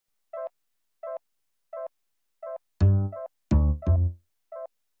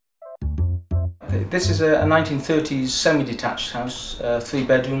This is a 1930s semi-detached house, 3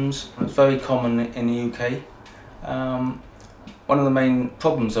 bedrooms. It's very common in the UK. One of the main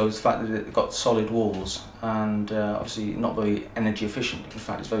problems though is the fact that it's got solid walls and obviously not very energy efficient. In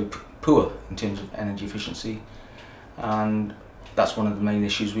fact, it's very poor in terms of energy efficiency, and that's one of the main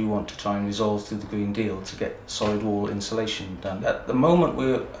issues we want to try and resolve through the Green Deal, to get solid wall insulation done. At the moment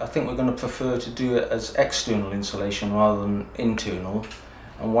I think we're going to prefer to do it as external insulation rather than internal.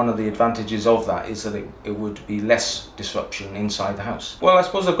 And one of the advantages of that is that it would be less disruption inside the house. Well, I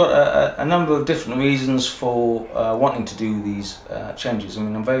suppose I've got a number of different reasons for wanting to do these changes. I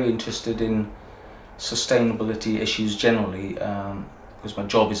mean, I'm very interested in sustainability issues generally, because my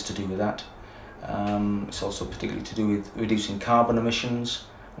job is to do with that. It's also particularly to do with reducing carbon emissions.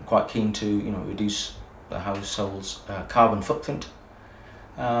 I'm quite keen to, reduce the household's carbon footprint.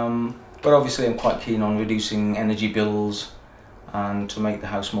 But obviously I'm quite keen on reducing energy bills and to make the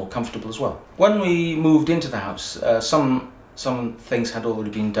house more comfortable as well. When we moved into the house, some things had already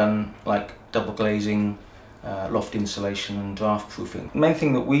been done, like double glazing, loft insulation and draft proofing. The main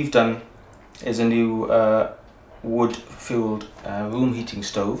thing that we've done is a new wood-fueled room heating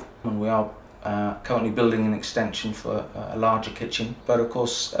stove, and we are currently building an extension for a larger kitchen. But of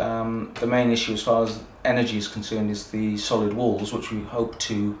course the main issue as far as energy is concerned is the solid walls, which we hope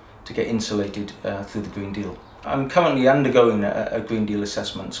to get insulated through the Green Deal. I'm currently undergoing a Green Deal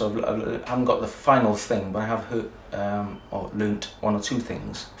assessment, so I haven't got the final thing, but I have heard or learnt 1 or 2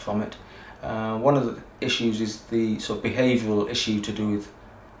 things from it. One of the issues is the sort of behavioural issue to do with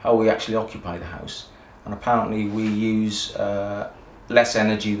how we actually occupy the house, and apparently we use less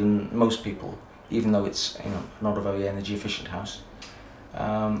energy than most people, even though it's not a very energy efficient house,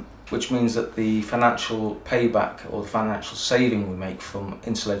 which means that the financial payback or the financial saving we make from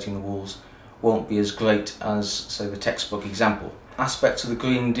insulating the walls won't be as great as, say, the textbook example. Aspects of the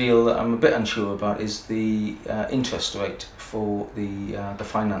Green Deal that I'm a bit unsure about is the interest rate for the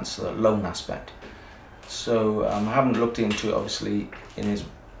finance loan aspect. So I haven't looked into it obviously in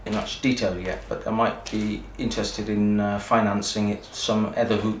much detail yet, but I might be interested in financing it some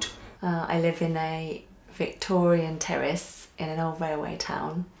other route. I live in a Victorian terrace in an old railway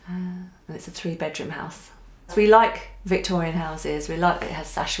town, and it's a 3-bedroom house. We like Victorian houses. We like that it has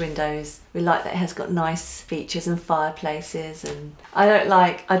sash windows. We like that it has got nice features and fireplaces. And I don't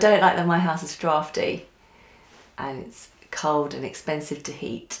like that my house is drafty and it's cold and expensive to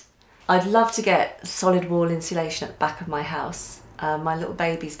heat. I'd love to get solid wall insulation at the back of my house. My little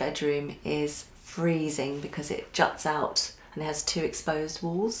baby's bedroom is freezing because it juts out and it has 2 exposed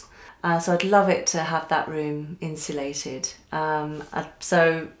walls. So I'd love it to have that room insulated.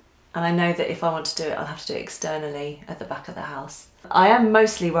 And I know that if I want to do it, I'll have to do it externally at the back of the house. I am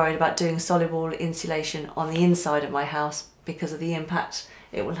mostly worried about doing solid wall insulation on the inside of my house because of the impact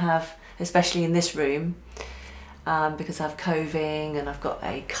it will have, especially in this room, because I have coving and I've got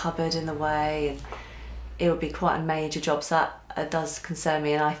a cupboard in the way, and it would be quite a major job, so that does concern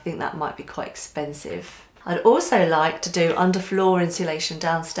me, and I think that might be quite expensive. I'd also like to do underfloor insulation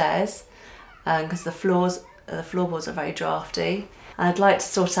downstairs because the floorboards are very drafty. And I'd like to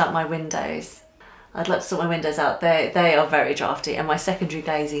sort out my windows. I'd like to sort my windows out. They are very drafty, and my secondary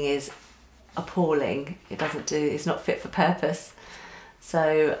glazing is appalling. It's not fit for purpose.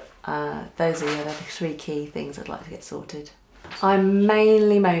 So those are the 3 key things I'd like to get sorted. I'm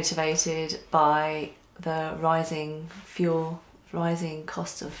mainly motivated by the rising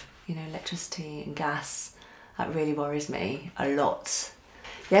cost of electricity and gas. That really worries me a lot.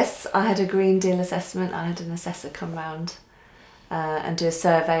 Yes, I had a Green Deal assessment. I had an assessor come round and do a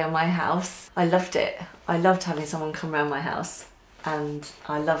survey on my house. I loved it. I loved having someone come round my house, and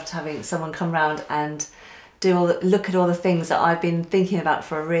I loved having someone come round and look at all the things that I've been thinking about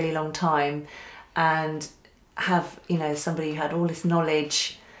for a really long time, and have somebody who had all this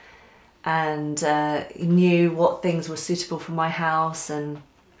knowledge and knew what things were suitable for my house and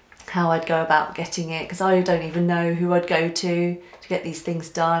how I'd go about getting it, because I don't even know who I'd go to get these things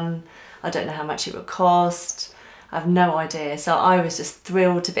done. I don't know how much it would cost. I have no idea. So I was just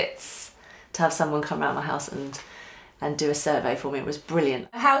thrilled to bits to have someone come around my house and do a survey for me. It was brilliant.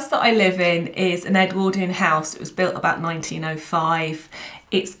 The house that I live in is an Edwardian house. It was built about 1905.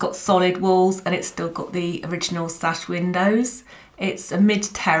 It's got solid walls and it's still got the original sash windows. It's a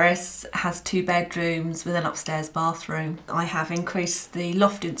mid-terrace, has 2 bedrooms with an upstairs bathroom. I have increased the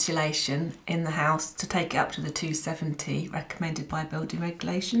loft insulation in the house to take it up to the 270 recommended by building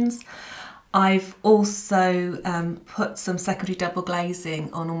regulations. I've also put some secondary double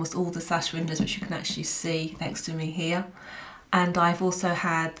glazing on almost all the sash windows, which you can actually see next to me here. And I've also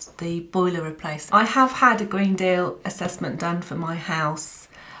had the boiler replaced. I have had a Green Deal assessment done for my house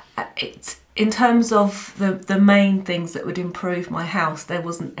In terms of the main things that would improve my house, there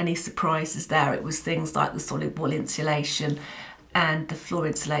wasn't any surprises there. It was things like the solid wall insulation and the floor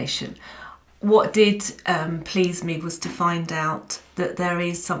insulation. What did please me was to find out that there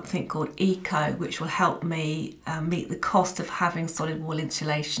is something called Eco, which will help me meet the cost of having solid wall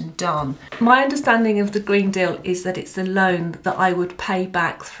insulation done. My understanding of the Green Deal is that it's a loan that I would pay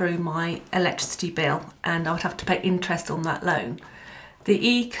back through my electricity bill, and I would have to pay interest on that loan. The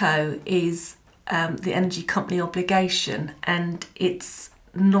Eco is the energy company obligation, and it's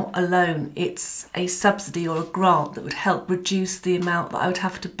not a loan, it's a subsidy or a grant that would help reduce the amount that I would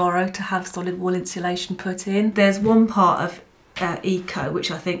have to borrow to have solid wall insulation put in. There's one part of Eco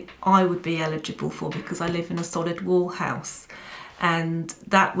which I think I would be eligible for because I live in a solid wall house, and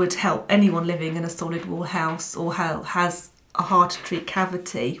that would help anyone living in a solid wall house or has a hard to treat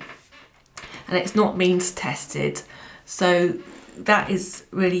cavity, and it's not means tested, so that is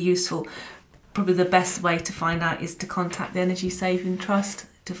really useful. Probably the best way to find out is to contact the Energy Saving Trust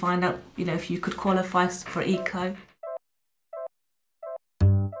to find out, if you could qualify for Eco.